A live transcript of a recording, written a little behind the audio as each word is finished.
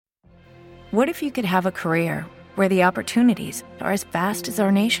What if you could have a career where the opportunities are as vast as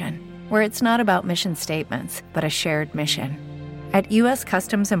our nation, where it's not about mission statements, but a shared mission? At U.S.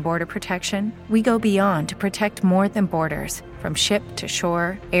 Customs and Border Protection, we go beyond to protect more than borders. From ship to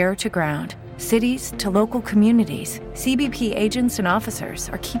shore, air to ground, cities to local communities, CBP agents and officers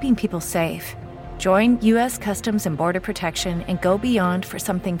are keeping people safe. Join U.S. Customs and Border Protection and go beyond for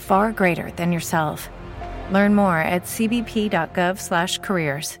something far greater than yourself. Learn more at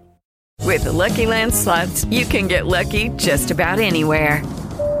cbp.gov/careers. With the Lucky Land Slots, you can get lucky just about anywhere.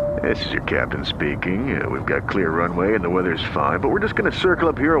 This is your captain speaking. We've got clear runway and the weather's fine, but we're just going to circle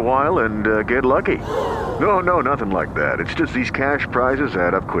up here a while and get lucky. No, nothing like that. It's just these cash prizes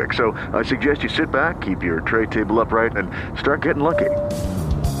add up quick. So I suggest you sit back, keep your tray table upright, and start getting lucky.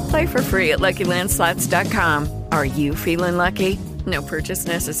 Play for free at LuckyLandSlots.com. Are you feeling lucky? No purchase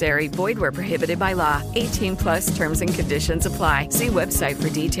necessary. Void where prohibited by law. 18 plus terms and conditions apply. See website for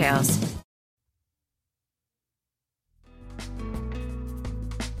details.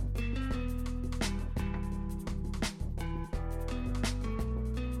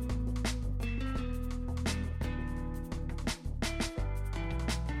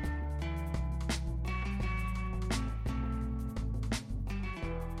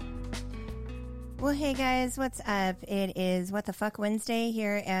 Well, hey guys, what's up? It is What the Fuck Wednesday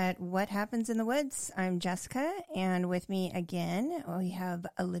here at What Happens in the Woods. I'm Jessica, and with me again, we have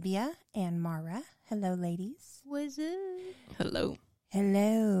Olivia and Mara. Hello, ladies. What's up? Hello.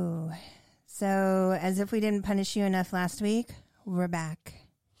 Hello. So, as if we didn't punish you enough last week, we're back.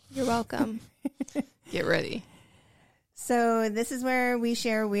 You're welcome. Get ready. So this is where we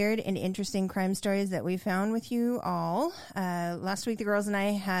share weird and interesting crime stories that we found with you all. Last week, the girls and I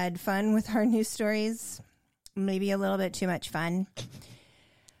had fun with our news stories. Maybe a little bit too much fun.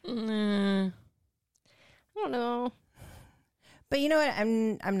 I don't know. But you know what?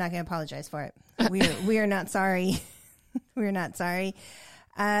 I'm not going to apologize for it. We are not sorry. We're not sorry.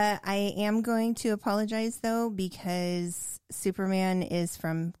 I am going to apologize, though, because Superman is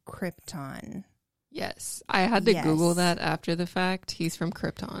from Krypton. Yes. I had to Google that after the fact. He's from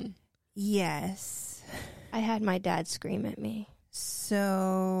Krypton. Yes. I had my dad scream at me.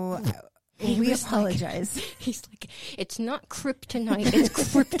 So we apologize. He's like, it's not kryptonite, it's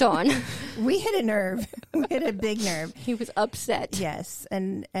Krypton. We hit a nerve. We hit a big nerve. He was upset. Yes.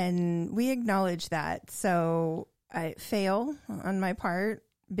 And we acknowledge that. So I fail on my part.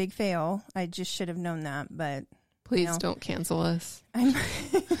 Big fail. I just should have known that, but please don't cancel us.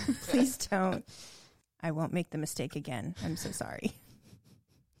 Please don't. I won't make the mistake again. I'm so sorry.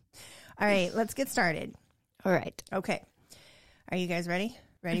 All right, let's get started. All right. Okay. Are you guys ready?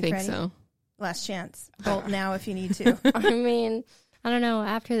 I think so. Last chance. Bolt now if you need to. I mean, I don't know.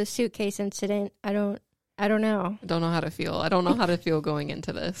 After the suitcase incident, I don't know. I don't know how to feel. I don't know how to feel going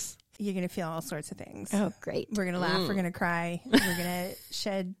into this. You're going to feel all sorts of things. Oh, great. We're going to laugh. We're going to cry. We're going to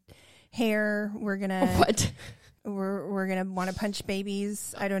shed hair. We're going to... What? We're going to want to punch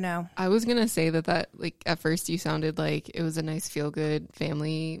babies. I don't know. I was going to say that like at first you sounded like it was a nice feel good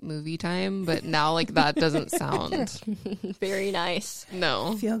family movie time, but now like that doesn't sound very nice.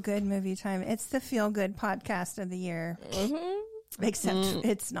 No. Feel good movie time. It's the feel good podcast of the year. Mm-hmm. Except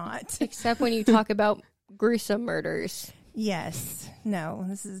it's not. Except when you talk about gruesome murders. Yes. No,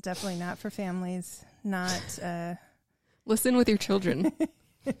 this is definitely not for families. Not listen with your children.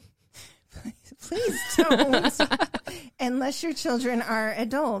 Please don't. Unless your children are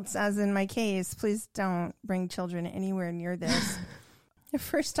adults, as in my case, please don't bring children anywhere near this.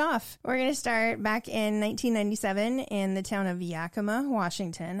 First off, we're going to start back in 1997 in the town of Yakima,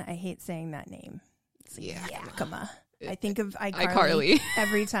 Washington. I hate saying that name. It's Yakima. I think of iCarly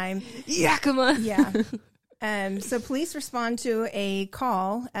every time. Yakima. Yeah. So police respond to a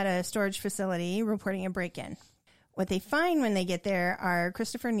call at a storage facility reporting a break-in. What they find when they get there are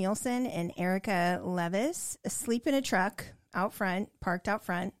Christopher Nielsen and Erica Levis asleep in a truck out front, parked out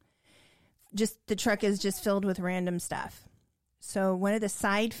front. The truck is just filled with random stuff. So one of the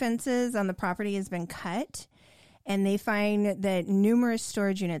side fences on the property has been cut, and they find that numerous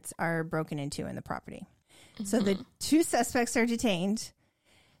storage units are broken into in the property. Mm-hmm. So the two suspects are detained.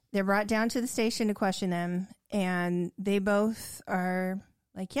 They're brought down to the station to question them, and they both are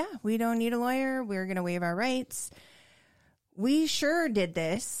like, yeah, we don't need a lawyer. We're going to waive our rights. We sure did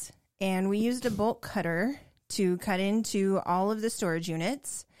this, and we used a bolt cutter to cut into all of the storage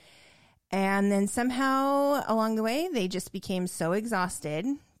units. And then somehow along the way, they just became so exhausted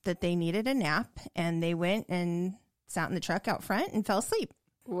that they needed a nap, and they went and sat in the truck out front and fell asleep.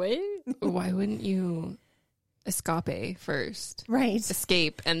 Wait, why wouldn't you escape first? Right.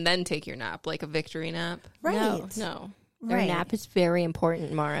 Escape and then take your nap, like a victory nap? Right. No. Their Right. nap is very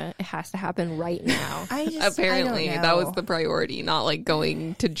important, Mara. It has to happen right now. Apparently, I don't that was know. the priority. Not like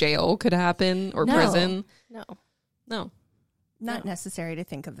going to jail could happen or No. prison. No. Not necessary to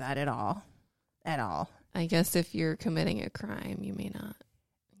think of that at all. At all. I guess if you're committing a crime, you may not.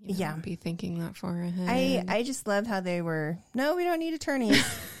 Yeah. Be thinking that far ahead. I just love how they were, no, we don't need attorneys.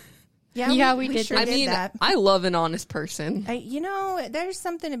 Yeah, we did sure that. I mean, that. I love an honest person. There's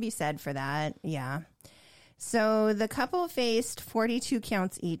something to be said for that. Yeah. So the couple faced 42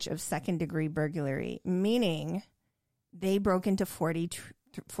 counts each of second-degree burglary, meaning they broke into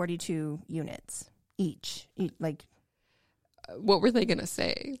 42 units each. Like, What were they gonna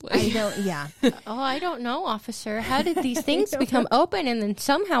say? I don't, yeah. Oh, I don't know, officer. How did these things become open and then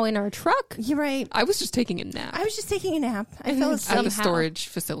somehow in our truck? You're right. I was just taking a nap I was just taking a nap. I fell at asleep. the storage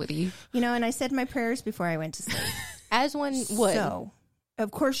facility. And I said my prayers before I went to sleep. As one would. So,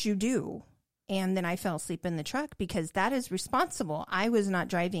 of course you do. And then I fell asleep in the truck because that is responsible. I was not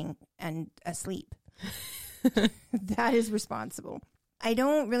driving and asleep. That is responsible. I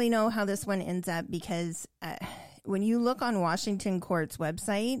don't really know how this one ends up because when you look on Washington Court's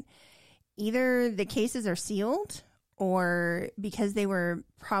website, either the cases are sealed or because they were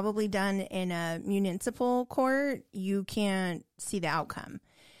probably done in a municipal court, you can't see the outcome.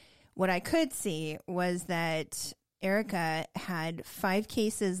 What I could see was that Erica had 5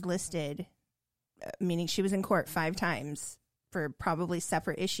 cases listed, meaning she was in court 5 times for probably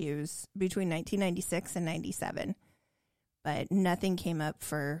separate issues between 1996 and 97. But nothing came up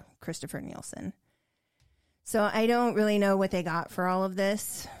for Christopher Nielsen. So I don't really know what they got for all of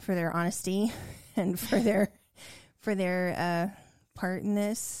this, for their honesty and for their part in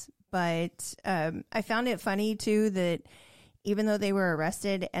this. But I found it funny, too, that even though they were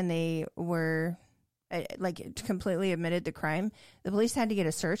arrested and they were completely admitted the crime, the police had to get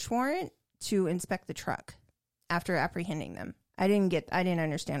a search warrant to inspect the truck after apprehending them. I didn't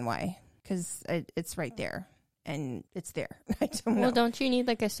understand why, because it's right there. And it's there. I don't know. Well, don't you need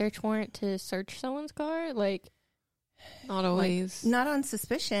like a search warrant to search someone's car? Like, Not always. Not on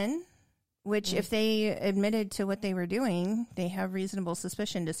suspicion, which if they admitted to what they were doing, they have reasonable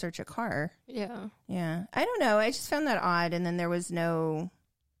suspicion to search a car. yeah. Yeah. I don't know. I just found that odd. And then there was no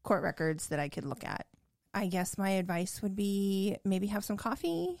court records that I could look at. I guess my advice would be maybe have some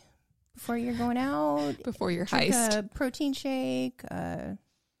coffee before you're going out. Before your Drink heist. a protein shake,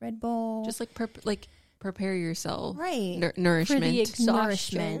 Red Bull. Just prepare yourself. right. Nourishment. For the exhaustion.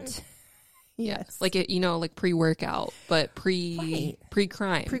 Nourishment. Yes. Like it, like pre-workout, but Right.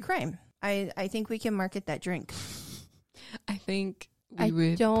 pre-crime. Pre-crime. I think we can market that drink. I think I we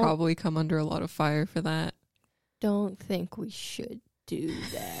would don't- probably come under a lot of fire for that. Don't think we should do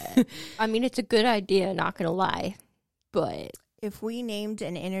that. I mean, it's a good idea, not going to lie. But If we named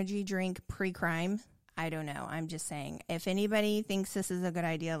an energy drink pre-crime, I don't know. I'm just saying. If anybody thinks this is a good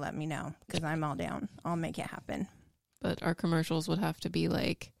idea, let me know because I'm all down. I'll make it happen. But our commercials would have to be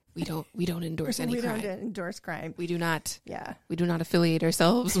like, we don't endorse any we crime. don't endorse crime. We do not Yeah. affiliate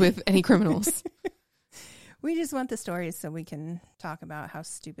ourselves with any criminals. We just want the stories so we can talk about how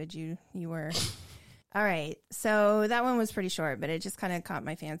stupid you were. All right. So that one was pretty short, but it just kind of caught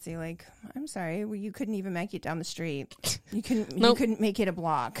my fancy. Like, I'm sorry, you couldn't even make it down the street. You Nope. couldn't make it a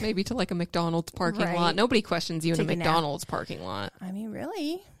block. Maybe to like a McDonald's parking Right. lot. Nobody questions you in Take a a nap. McDonald's parking lot. I mean,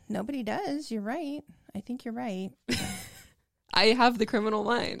 really? Nobody does. You're right. I think you're right. I have the criminal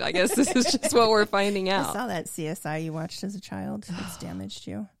mind. I guess this is just what we're finding I out. saw that CSI you watched as a child. It's damaged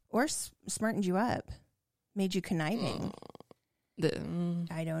you. Or smartened you up. Made you conniving.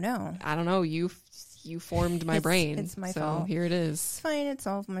 I don't know. I don't know. You formed my brain. It's my so fault. here it is. It's fine. It's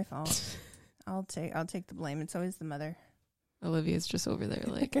all my fault. I'll take the blame. It's always the mother. Olivia's just over there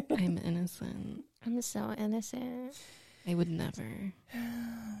like, I'm innocent. I'm so innocent. I would never.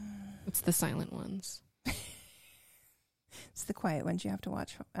 It's the silent ones. It's the quiet ones you have to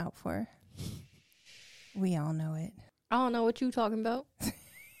watch out for. We all know it. I don't know what you talking about.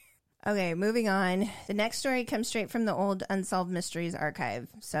 Okay, moving on. The next story comes straight from the old Unsolved Mysteries archive.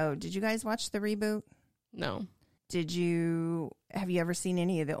 So, did you guys watch the reboot? No. Have you ever seen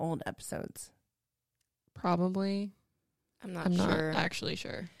any of the old episodes? Probably. I'm I'm sure. not actually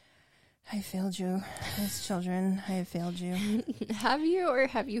sure. I failed you as children. I have failed you. Have you or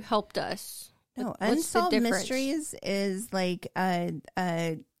have you helped us? No, What's the Unsolved difference? Mysteries is like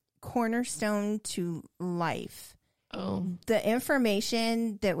a cornerstone to life. Oh. The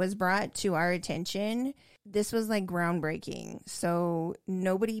information that was brought to our attention, this was like groundbreaking. So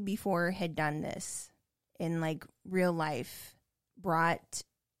nobody before had done this in like real life, brought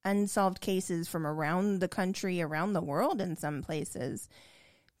unsolved cases from around the country, around the world in some places,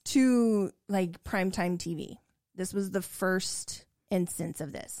 to like primetime TV. This was the first instance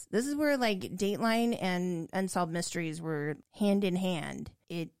of this. This is where like Dateline and Unsolved Mysteries were hand in hand.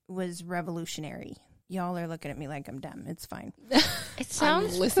 It was revolutionary. Y'all are looking at me like I'm dumb. It's fine. It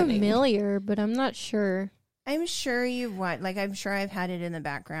sounds familiar, but I'm not sure. I'm sure you've watched, like, I'm sure I've had it in the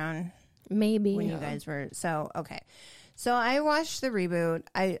background. Maybe. When you guys were, so, okay. So I watched the reboot.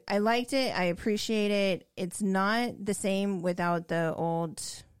 I liked it. I appreciate it. It's not the same without the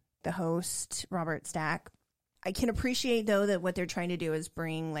host, Robert Stack. I can appreciate, though, that what they're trying to do is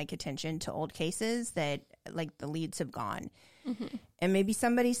bring, like, attention to old cases that, like, the leads have gone. Mm-hmm. And maybe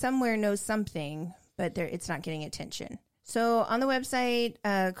somebody somewhere knows something, but it's not getting attention. So on the website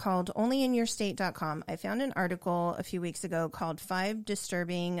called onlyinyourstate.com, I found an article a few weeks ago called 5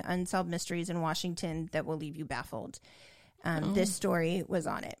 Disturbing Unsolved Mysteries in Washington That Will Leave You Baffled. This story was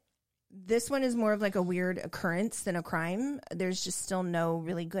on it. This one is more of like a weird occurrence than a crime. There's just still no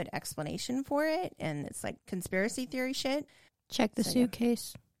really good explanation for it. And it's like conspiracy theory shit. Check the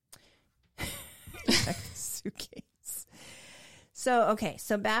suitcase. Yeah. Check the suitcase. So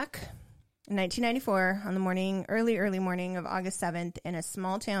back in 1994, on the early morning of August 7th, in a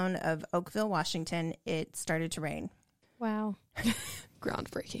small town of Oakville, Washington, it started to rain. Wow.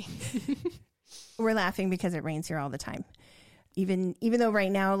 Groundbreaking. We're laughing because it rains here all the time. Even though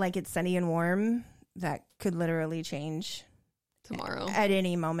right now, like, it's sunny and warm, that could literally change tomorrow. At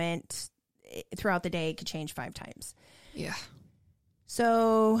any moment throughout the day, it could change 5 times. Yeah.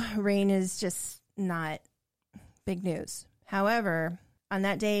 So rain is just not big news. However, on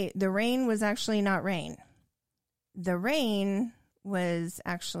that day, the rain was actually not rain. The rain was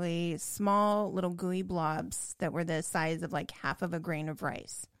actually small little gooey blobs that were the size of like half of a grain of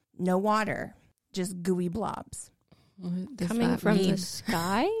rice. No water, just gooey blobs. Coming from the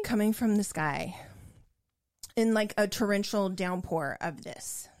sky? Coming from the sky. In like a torrential downpour of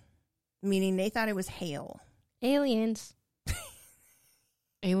this. Meaning they thought it was hail. Aliens.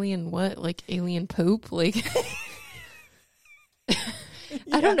 Alien what? Like alien poop? Like... Yeah.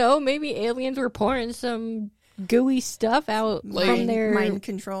 I don't know. Maybe aliens were pouring some gooey stuff out from their mind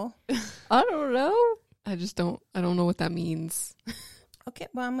control. I don't know. I don't know what that means. Okay,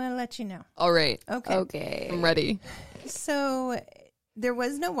 well, I'm going to let you know. All right. Okay. I'm ready. So there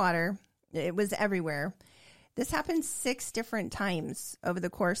was no water. It was everywhere. This happened 6 different times over the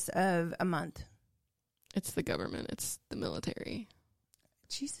course of a month. It's the government. It's the military.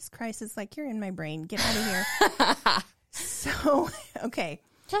 Jesus Christ. It's like, you're in my brain. Get out of here. So, okay.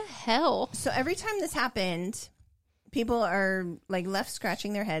 What the hell? So every time this happened, people are like left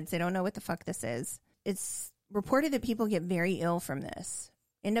scratching their heads. They don't know what the fuck this is. It's reported that people get very ill from this,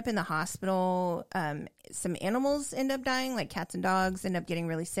 end up in the hospital. Some animals end up dying, like cats and dogs end up getting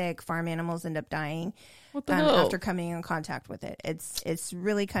really sick. Farm animals end up dying after coming in contact with it. It's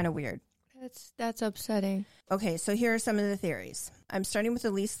really kind of weird. That's upsetting. Okay, so here are some of the theories. I'm starting with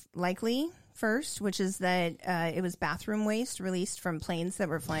the least likely first, which is that it was bathroom waste released from planes that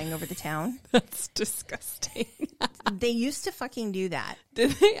were flying over the town. That's disgusting. They used to fucking do that.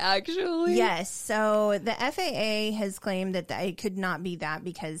 Did they actually? Yes. So the FAA has claimed that it could not be that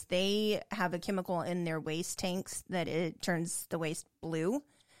because they have a chemical in their waste tanks that it turns the waste blue.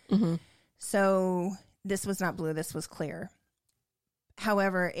 Mm-hmm. So this was not blue. This was clear.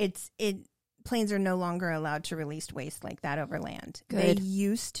 However, planes are no longer allowed to release waste like that over land. Good. They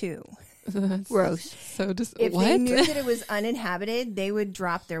used to. That's gross. So if they knew that it was uninhabited, they would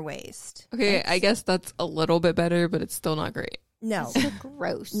drop their waste. Okay, I guess that's a little bit better, but it's still not great. No. So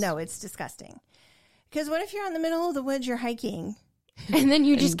gross. No, it's disgusting. Because what if you're in the middle of the woods, you're hiking, and then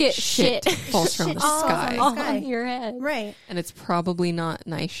you just get shit falls from the sky on your head, right? And it's probably not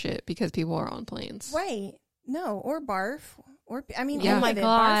nice shit because people are on planes, right? No, or barf. Or, I mean, yeah. any Oh my of it,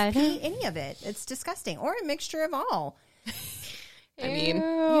 God. barf, pee, any of it. It's disgusting. Or a mixture of all. I mean, you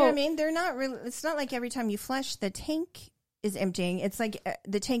know what I mean? They're not really, it's not like every time you flush, the tank is emptying. It's like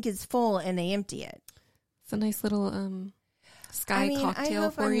the tank is full and they empty it. It's a nice little sky cocktail I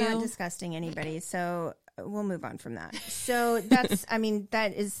hope for I'm you. not disgusting anybody, so we'll move on from that. So that's, I mean,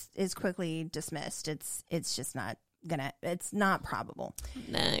 that is quickly dismissed. It's just not it's not probable.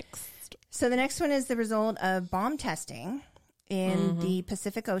 Next. So the next one is the result of bomb testing in the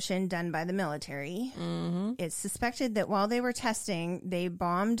Pacific Ocean done by the military. Mm-hmm. It's suspected that while they were testing, they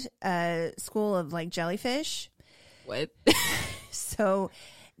bombed a school of like jellyfish. What? So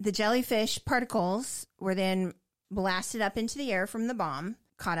the jellyfish particles were then blasted up into the air from the bomb,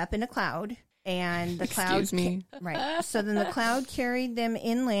 caught up in a cloud, and the cloud... Excuse me. Right. So then the cloud carried them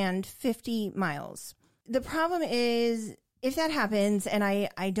inland 50 miles. The problem is... If that happens, and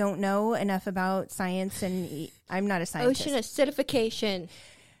I don't know enough about science, and I'm not a scientist. Ocean acidification.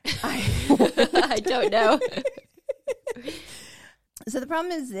 I don't know. So the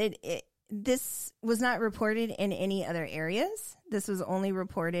problem is that this was not reported in any other areas. This was only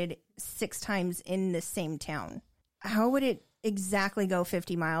reported 6 times in the same town. How would it exactly go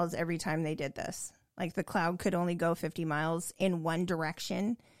 50 miles every time they did this? Like the cloud could only go 50 miles in one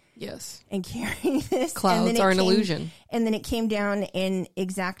direction. Yes. And carry this. Clouds are an illusion. And then it came down in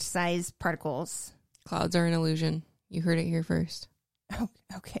exact size particles. Clouds are an illusion. You heard it here first. Oh,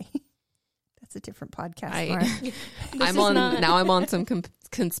 okay. That's a different podcast. Laura. I'm on some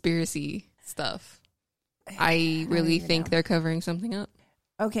conspiracy stuff. I really think they're covering something up.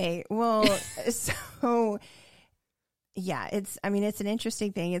 Okay. Well, so yeah, it's an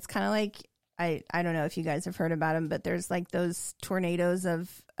interesting thing. It's kind of like, I don't know if you guys have heard about them, but there's like those tornadoes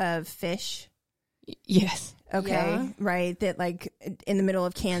of fish. Yes. Okay. Yeah. Right. That like in the middle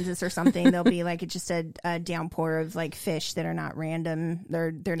of Kansas or something, there'll be like just a downpour of like fish that are not random.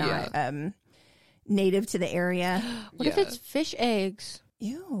 They're not native to the area. What if it's fish eggs?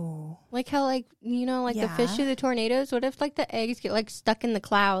 Ew. Like how the fish do the tornadoes? What if like the eggs get like stuck in the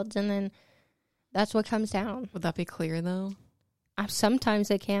clouds and then that's what comes down? Would that be clear though?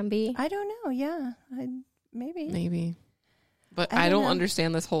 Sometimes it can be. I don't know. Yeah. Maybe. But I don't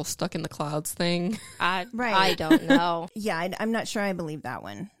understand this whole stuck in the clouds thing. I don't know. Yeah, I'm not sure I believe that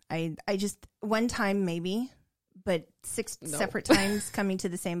one. I just, one time maybe, but 6 separate times coming to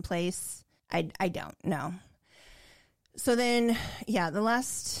the same place, I don't know. So then, yeah, the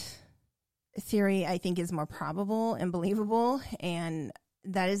last theory I think is more probable and believable, and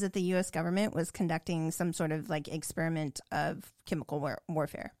that is that the U.S. government was conducting some sort of like experiment of chemical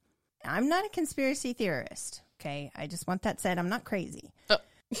warfare. I'm not a conspiracy theorist. Okay, I just want that said. I'm not crazy.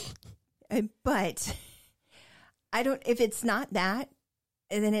 But I don't, if it's not that,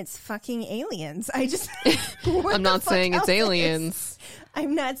 then it's fucking aliens. I'm not saying it's aliens.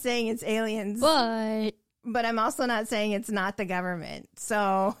 I'm not saying it's aliens. But I'm also not saying it's not the government.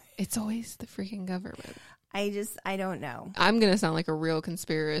 So it's always the freaking government. I don't know. I'm going to sound like a real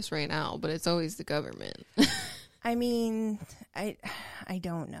conspiracist right now, but it's always the government. I mean, I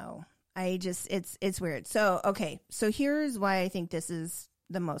don't know. It's weird. So, okay. So here's why I think this is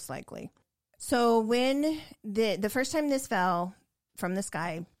the most likely. So when the first time this fell from the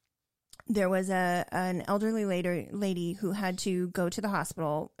sky, there was an elderly lady who had to go to the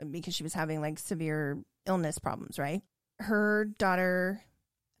hospital because she was having like severe illness problems, right? Her daughter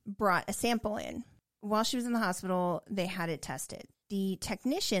brought a sample in. While she was in the hospital, they had it tested. The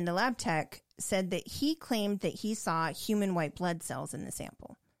technician, the lab tech, said that he claimed that he saw human white blood cells in the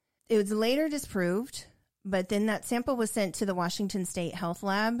sample. It was later disproved, but then that sample was sent to the Washington State Health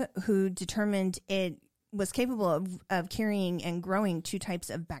Lab, who determined it was capable of carrying and growing 2 types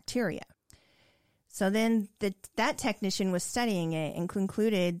of bacteria. So then that technician was studying it and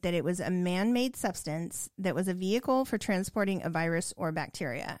concluded that it was a man-made substance that was a vehicle for transporting a virus or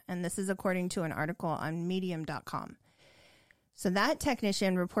bacteria. And this is according to an article on medium.com. So that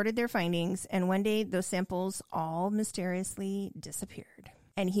technician reported their findings, and one day those samples all mysteriously disappeared.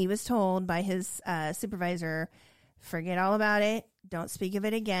 And he was told by his supervisor, forget all about it. Don't speak of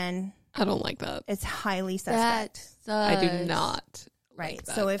it again. I don't like that. It's highly suspect. I do not. Right. Like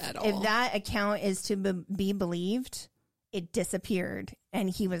that so if that account is to be believed, it disappeared, and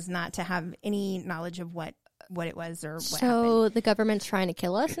he was not to have any knowledge of what it was or what happened. So the government's trying to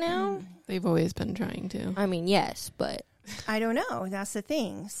kill us now? They've always been trying to. I mean, yes, but I don't know. That's the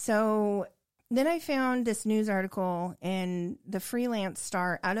thing. So then I found this news article in the Freelance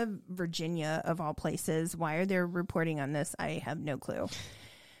Star out of Virginia, of all places. Why are they reporting on this? I have no clue.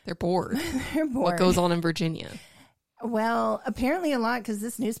 They're bored. They're bored. What goes on in Virginia? Well, apparently a lot, because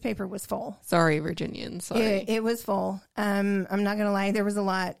this newspaper was full. Sorry, Virginians. Sorry. It was full. I'm not going to lie. There was a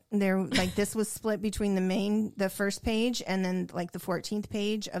lot there. Like this was split between the first page and then like the 14th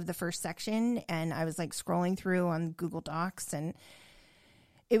page of the first section. And I was like scrolling through on Google Docs, and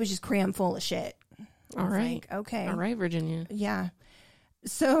it was just crammed full of shit. All right. Like, okay. All right, Virginia. Yeah.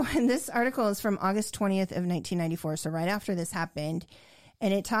 So, and this article is from August 20th of 1994. So right after this happened,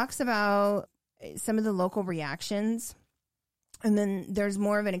 and it talks about some of the local reactions. And then there's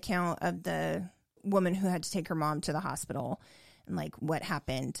more of an account of the woman who had to take her mom to the hospital and like what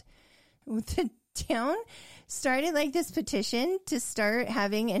happened. The town started like this petition to start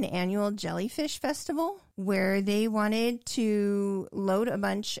having an annual jellyfish festival where they wanted to load a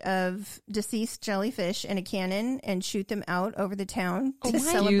bunch of deceased jellyfish in a cannon and shoot them out over the town to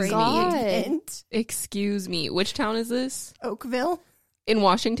celebrate the event. Excuse me. Which town is this? Oakville. In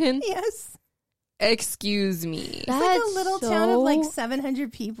Washington? Yes. Excuse me. It's like a little town of like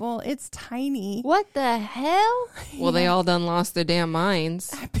 700 people. It's tiny. What the hell? Well, they all done lost their damn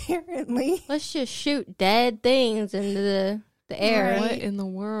minds. Apparently. Let's just shoot dead things into the air. Right. What in the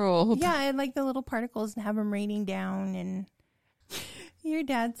world? Yeah, and like the little particles and have them raining down. And your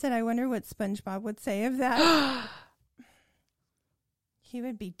dad said, I wonder what SpongeBob would say of that. He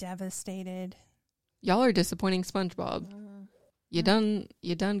would be devastated. Y'all are disappointing SpongeBob. You done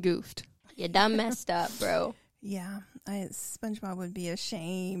goofed. You done messed up, bro. Yeah, SpongeBob would be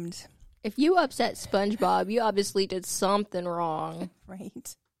ashamed. If you upset SpongeBob, you obviously did something wrong.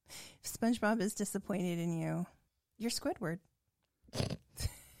 Right. If SpongeBob is disappointed in you, you're Squidward.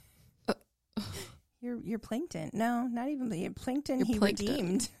 You're Plankton. No, not even Plankton. You're he Plankton.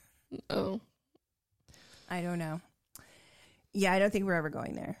 redeemed. Oh. I don't know. Yeah, I don't think we're ever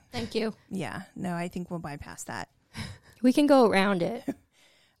going there. Thank you. Yeah, no, I think we'll bypass that. We can go around it.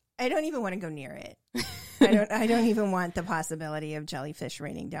 I don't even want to go near it. I don't even want the possibility of jellyfish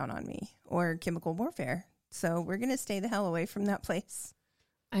raining down on me or chemical warfare. So we're going to stay the hell away from that place.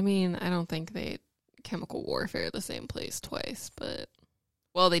 I mean, I don't think they chemical warfare the same place twice, but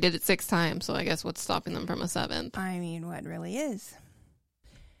well, they did it 6 times, so I guess what's stopping them from a 7th? I mean, what really is?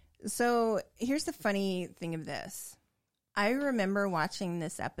 So here's the funny thing of this. I remember watching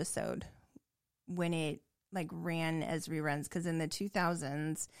this episode when it like ran as reruns, because in the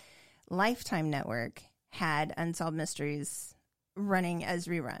 2000s, Lifetime Network had Unsolved Mysteries running as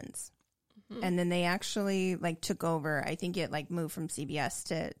reruns. Mm-hmm. And then they actually like took over. I think it like moved from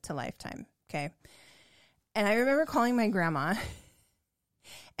CBS to Lifetime. Okay. And I remember calling my grandma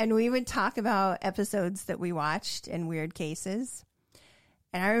and we would talk about episodes that we watched in weird cases.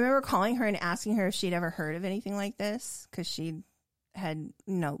 And I remember calling her and asking her if she'd ever heard of anything like this, because she had,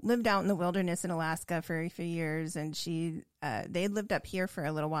 lived out in the wilderness in Alaska for a few years, and they had lived up here for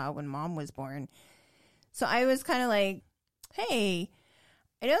a little while when Mom was born. So I was kind of like, hey,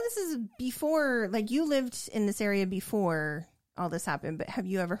 I know this is before, like you lived in this area before all this happened, but have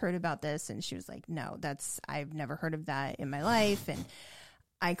you ever heard about this? And she was like, no, I've never heard of that in my life. And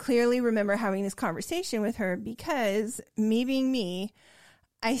I clearly remember having this conversation with her because, me being me,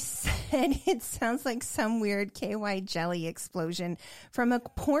 I said it sounds like some weird KY jelly explosion from a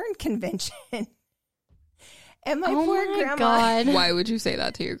porn convention. And my poor grandma. God. Why would you say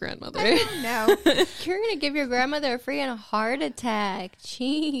that to your grandmother? No. You're going to give your grandmother a freaking heart attack.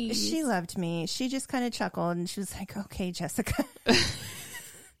 Jeez. She loved me. She just kind of chuckled and she was like, okay, Jessica.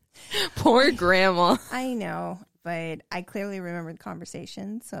 Poor grandma. I know, but I clearly remember the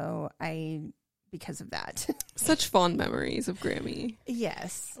conversation. So because of that. Such fond memories of Grammy.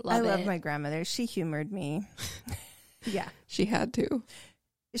 Yes. Love I love it. my grandmother. She humored me. Yeah. She had to.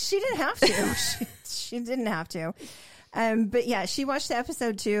 She didn't have to. She didn't have to. But yeah, she watched the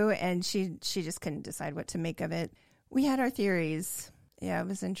episode too, and she just couldn't decide what to make of it. We had our theories. Yeah, it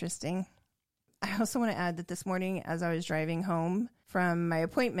was interesting. I also want to add that this morning, as I was driving home from my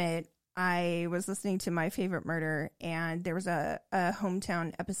appointment, I was listening to My Favorite Murder, and there was a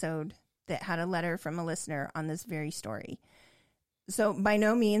hometown episode that had a letter from a listener on this very story. So by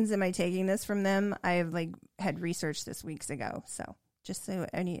no means am I taking this from them. I've had researched this weeks ago. So just so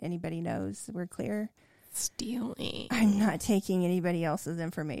anybody knows, we're clear. Stealing. I'm not taking anybody else's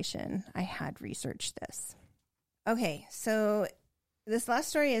information. I had researched this. Okay, so this last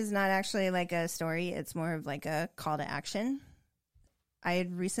story is not actually like a story. It's more of like a call to action. I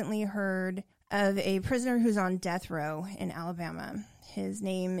had recently heard of a prisoner who's on death row in Alabama. His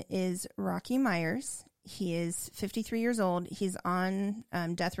name is Rocky Myers. He is 53 years old. He's on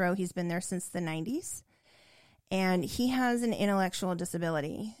death row. He's been there since the 90s. And he has an intellectual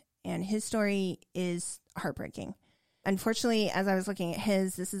disability. And his story is heartbreaking. Unfortunately, as I was looking at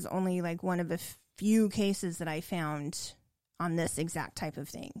this is only like one of a few cases that I found on this exact type of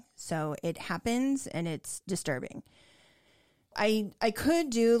thing. So it happens and it's disturbing. I could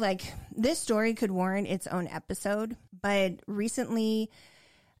do this story could warrant its own episode, but recently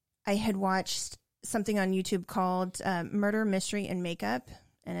I had watched something on YouTube called Murder, Mystery, and Makeup,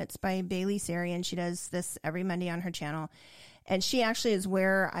 and it's by Bailey Sarian. She does this every Monday on her channel, and she actually is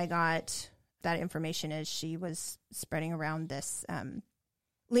where I got that information as she was spreading around this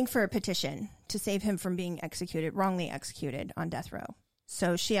link for a petition to save him from being wrongly executed on death row.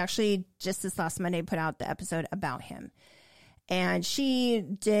 So she actually just this last Monday put out the episode about him. And she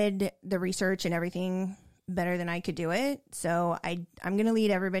did the research and everything better than I could do it. So I'm going to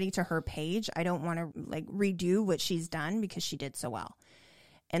lead everybody to her page. I don't want to redo what she's done because she did so well.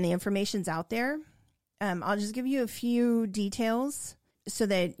 And the information's out there. I'll just give you a few details so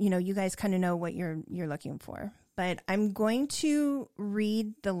that, you guys kind of know what you're looking for. but I'm going to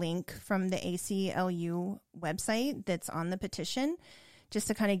read the link from the ACLU website that's on the petition just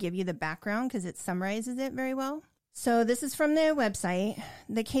to kind of give you the background because it summarizes it very well. So this is from the website.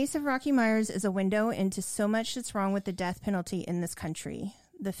 The case of Rocky Myers is a window into so much that's wrong with the death penalty in this country.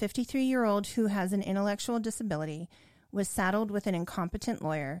 The 53-year-old who has an intellectual disability was saddled with an incompetent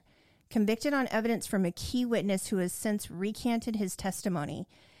lawyer, convicted on evidence from a key witness who has since recanted his testimony,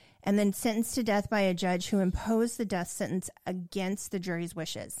 and then sentenced to death by a judge who imposed the death sentence against the jury's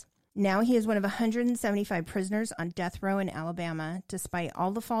wishes. Now he is one of 175 prisoners on death row in Alabama, despite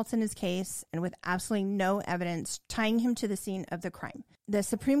all the faults in his case and with absolutely no evidence tying him to the scene of the crime. The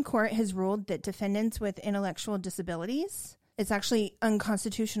Supreme Court has ruled that defendants with intellectual disabilities, it's actually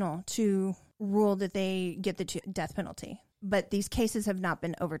unconstitutional to rule that they get the death penalty. But these cases have not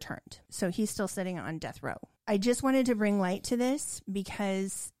been overturned. So he's still sitting on death row. I just wanted to bring light to this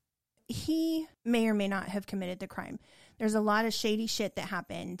because he may or may not have committed the crime. There's a lot of shady shit that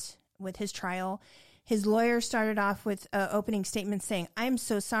happened with his trial. His lawyer started off with an opening statement saying, "I'm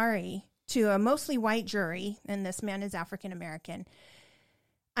so sorry," to a mostly white jury, and this man is African American.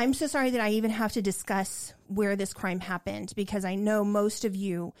 "I'm so sorry that I even have to discuss where this crime happened because I know most of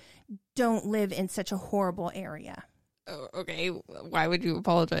you don't live in such a horrible area." Oh, okay. Why would you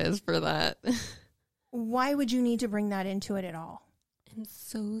apologize for that? Why would you need to bring that into it at all? I'm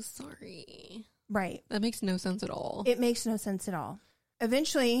so sorry. Right. That makes no sense at all. It makes no sense at all.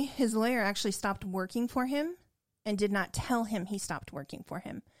 Eventually, his lawyer actually stopped working for him and did not tell him he stopped working for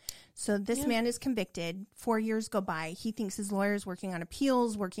him. So this man is convicted. 4 years go by. He thinks his lawyer is working on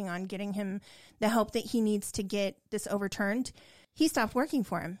appeals, working on getting him the help that he needs to get this overturned. He stopped working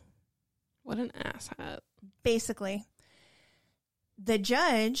for him. What an asshat. Basically. The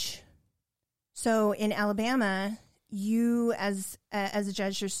judge, so in Alabama, you as a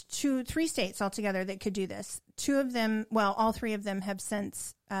judge, there's 3 states altogether that could do this. 2 of them, well, all 3 of them have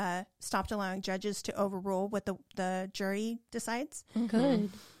since stopped allowing judges to overrule what the jury decides.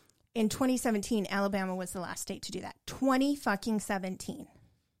 Good. In 2017, Alabama was the last state to do that. 2017.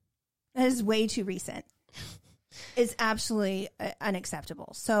 That is way too recent. It's absolutely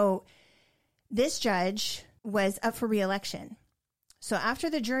unacceptable. So this judge was up for re-election. So after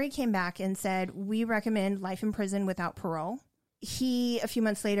the jury came back and said, "We recommend life in prison without parole," he, a few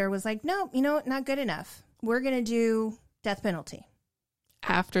months later, was like, "No, not good enough. We're going to do death penalty."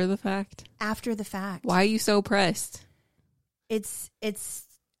 After the fact? After the fact. Why are you so pressed? It's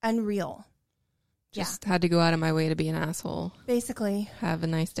unreal. Just had to go out of my way to be an asshole. Basically. Have a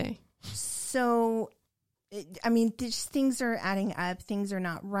nice day. So, things are adding up. Things are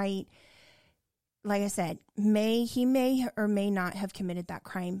not right. Like I said, he may or may not have committed that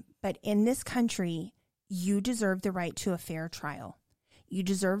crime, but in this country, you deserve the right to a fair trial. You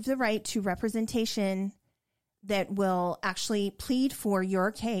deserve the right to representation that will actually plead for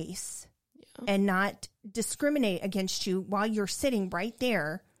your case and not discriminate against you while you're sitting right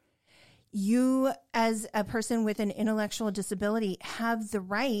there. You, as a person with an intellectual disability, have the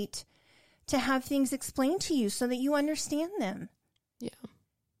right to have things explained to you so that you understand them. Yeah.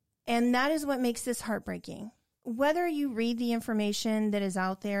 And that is what makes this heartbreaking. Whether you read the information that is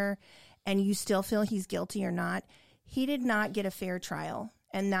out there and you still feel he's guilty or not, he did not get a fair trial.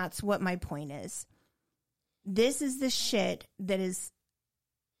 And that's what my point is. This is the shit that is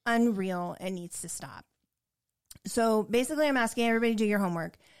unreal and needs to stop. So basically, I'm asking everybody to do your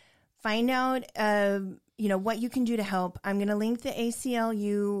homework. Find out, what you can do to help. I'm going to link the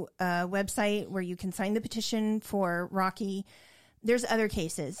ACLU website where you can sign the petition for Rocky. There's other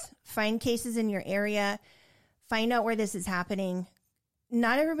cases. Find cases in your area. Find out where this is happening.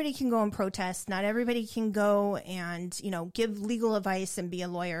 Not everybody can go and protest. Not everybody can go and, give legal advice and be a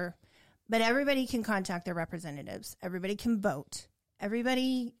lawyer. But everybody can contact their representatives. Everybody can vote.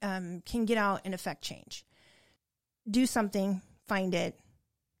 Everybody can get out and affect change. Do something. Find it.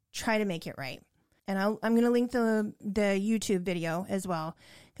 Try to make it right. And I'm going to link the YouTube video as well,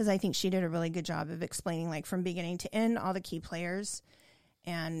 because I think she did a really good job of explaining, from beginning to end, all the key players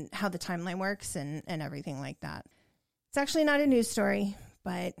and how the timeline works and everything like that. It's actually not a news story,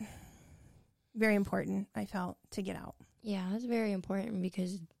 but very important, I felt, to get out. Yeah, that's very important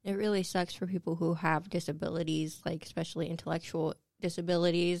because it really sucks for people who have disabilities, especially intellectual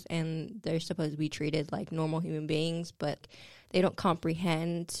disabilities, and they're supposed to be treated like normal human beings, but they don't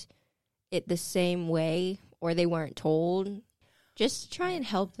comprehend it the same way, or they weren't told. Just try and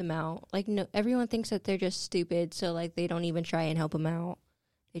help them out. No, everyone thinks that they're just stupid, so they don't even try and help them out.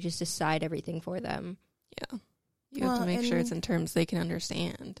 They just decide everything for them. Yeah. You have to make sure it's in terms they can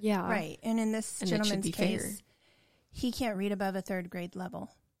understand. Yeah. Right. And in this gentleman's case, fair. He can't read above a 3rd grade level.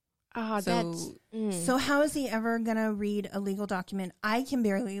 So how is he ever going to read a legal document? I can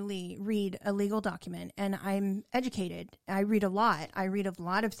barely read a legal document, and I'm educated. I read a lot. I read a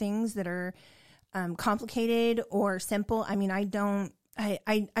lot of things that are complicated or simple. I mean, I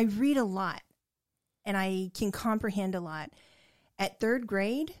read a lot, and I can comprehend a lot. At third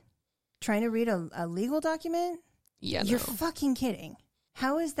grade, trying to read a legal document? Yeah, You're fucking kidding.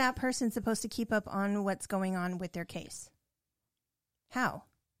 How is that person supposed to keep up on what's going on with their case? How?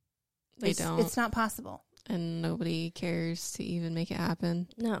 They don't. It's not possible. And nobody cares to even make it happen.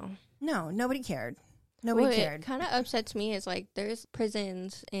 No, nobody cared. Nobody cared. It kind of upsets me is like there's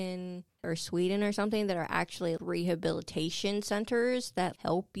prisons in Sweden or something that are actually rehabilitation centers that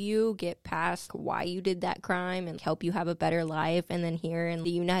help you get past why you did that crime and help you have a better life. And then here in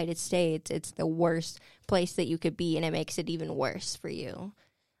the United States, it's the worst place that you could be, and it makes it even worse for you.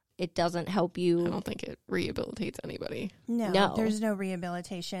 It doesn't help you. I don't think it rehabilitates anybody. No, there's no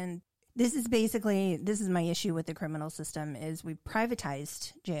rehabilitation. This is my issue with the criminal system is we've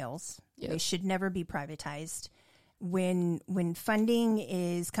privatized jails. Yes. They should never be privatized. When funding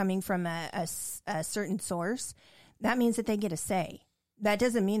is coming from a certain source, that means that they get a say. That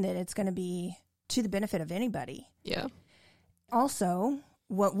doesn't mean that it's going to be to the benefit of anybody. Yeah. Also,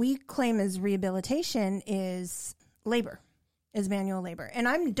 what we claim as rehabilitation is labor, is manual labor.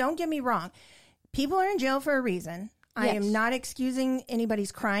 And don't get me wrong, people are in jail for a reason. I am not excusing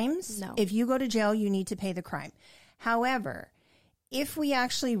anybody's crimes. No. If you go to jail, you need to pay the crime. However, if we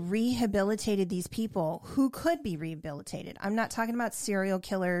actually rehabilitated these people who could be rehabilitated, I'm not talking about serial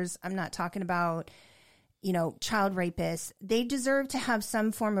killers. I'm not talking about, child rapists. They deserve to have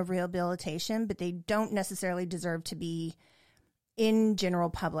some form of rehabilitation, but they don't necessarily deserve to be in general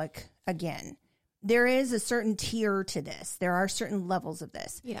public again. There is a certain tier to this. There are certain levels of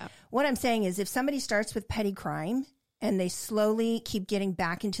this. Yeah. What I'm saying is if somebody starts with petty crime and they slowly keep getting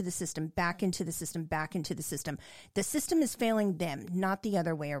back into the system, the system is failing them, not the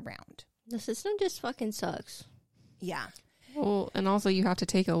other way around. The system just fucking sucks. Yeah. Well, and also you have to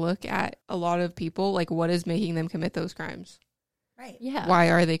take a look at a lot of people, like what is making them commit those crimes? Right. Yeah.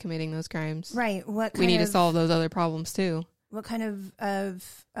 Why are they committing those crimes? Right. We need to solve those other problems too. What kind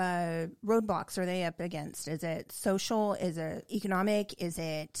of roadblocks are they up against? Is it social? Is it economic? Is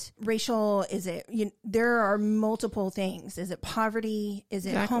it racial? Is it, there are multiple things. Is it poverty? Is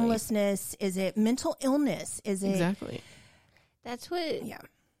it homelessness? Is it mental illness? Is it? Exactly. That's what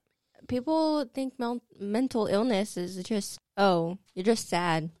people think mental illness is just, you're just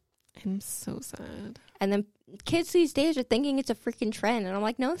sad. I'm so sad. And then kids these days are thinking it's a freaking trend. And I'm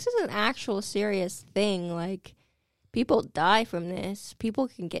like, no, this is an actual serious thing. Like, people die from this. People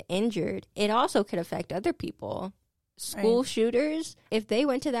can get injured. It also could affect other people. School shooters, if they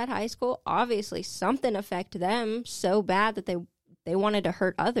went to that high school, obviously something affected them so bad that they wanted to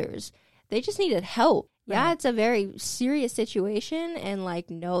hurt others. They just needed help. Right. Yeah, it's a very serious situation. And,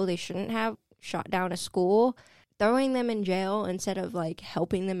 no, they shouldn't have shot down a school. Throwing them in jail instead of,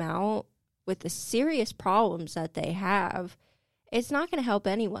 helping them out with the serious problems that they have, it's not going to help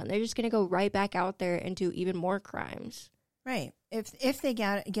anyone. They're just going to go right back out there and do even more crimes. Right. If they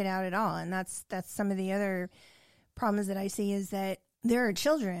get out at all. And that's some of the other problems that I see is that there are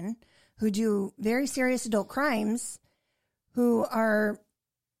children who do very serious adult crimes who are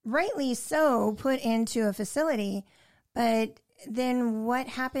rightly so put into a facility. But then what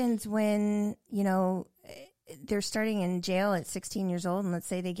happens when, they're starting in jail at 16 years old and let's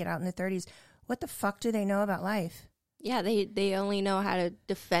say they get out in their 30s? What the fuck do they know about life? Yeah, they only know how to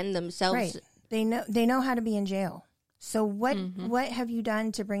defend themselves. Right. They know how to be in jail. So what have you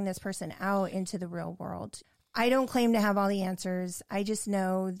done to bring this person out into the real world? I don't claim to have all the answers. I just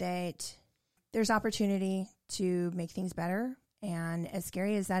know that there's opportunity to make things better. And as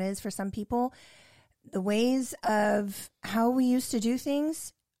scary as that is for some people, the ways of how we used to do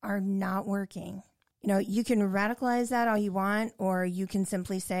things are not working. You can radicalize that all you want, or you can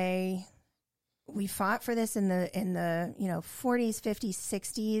simply say, we fought for this in the 40s, 50s,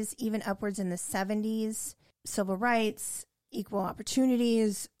 60s, even upwards in the 70s. Civil rights, equal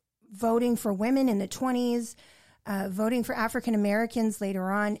opportunities, voting for women in the 20s, voting for African Americans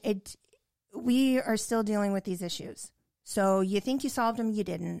later on. We are still dealing with these issues. So you think you solved them, you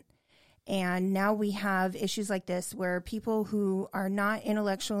didn't. And now we have issues like this where people who are not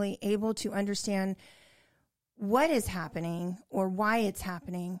intellectually able to understand what is happening or why it's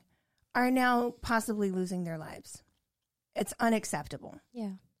happening are now possibly losing their lives. It's unacceptable.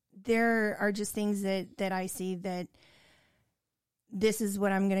 Yeah. There are just things that I see that this is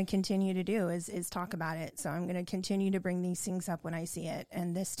what I'm going to continue to do is talk about it. So I'm going to continue to bring these things up when I see it.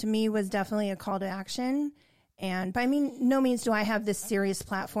 And this to me was definitely a call to action. And by no means do I have this serious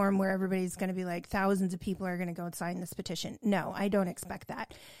platform where everybody's going to be like, thousands of people are going to go and sign this petition. No, I don't expect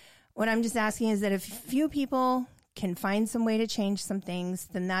that. What I'm just asking is that if few people can find some way to change some things,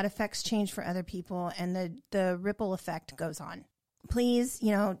 then that affects change for other people, and the ripple effect goes on. Please,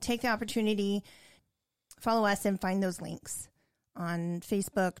 take the opportunity, follow us, and find those links on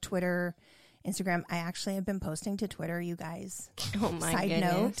Facebook, Twitter, Instagram. I actually have been posting to Twitter, you guys. Oh my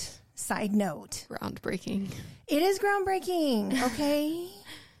goodness. Side note. Groundbreaking. It is groundbreaking. Okay.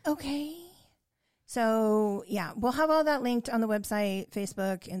 Okay. So yeah, we'll have all that linked on the website,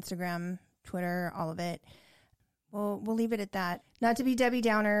 Facebook, Instagram, Twitter, all of it. We'll leave it at that. Not to be Debbie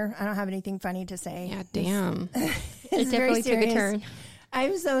Downer. I don't have anything funny to say. Yeah, damn. It definitely took a turn.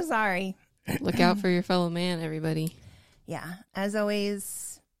 I'm so sorry. Look out for your fellow man, everybody. Yeah. As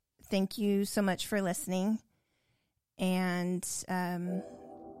always, thank you so much for listening. And,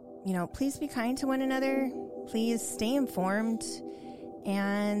 please be kind to one another. Please stay informed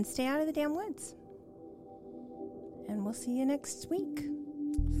and stay out of the damn woods. And we'll see you next week.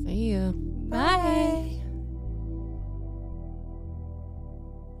 See ya. Bye.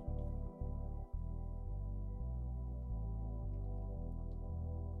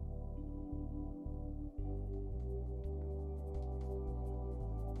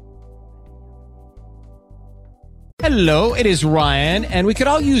 Hello, it is Ryan, and we could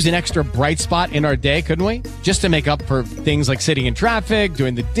all use an extra bright spot in our day, couldn't we? Just to make up for things like sitting in traffic,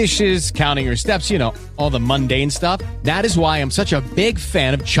 doing the dishes, counting your steps, all the mundane stuff. That is why I'm such a big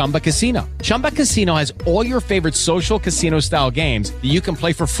fan of Chumba Casino. Chumba Casino has all your favorite social casino-style games that you can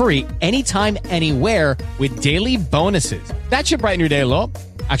play for free anytime, anywhere with daily bonuses. That should brighten your day a little.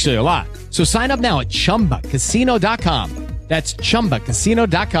 Actually, a lot. So sign up now at ChumbaCasino.com. That's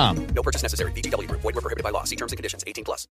ChumbaCasino.com. No purchase necessary. VGW Group. Void where prohibited by law. See terms and conditions. 18+.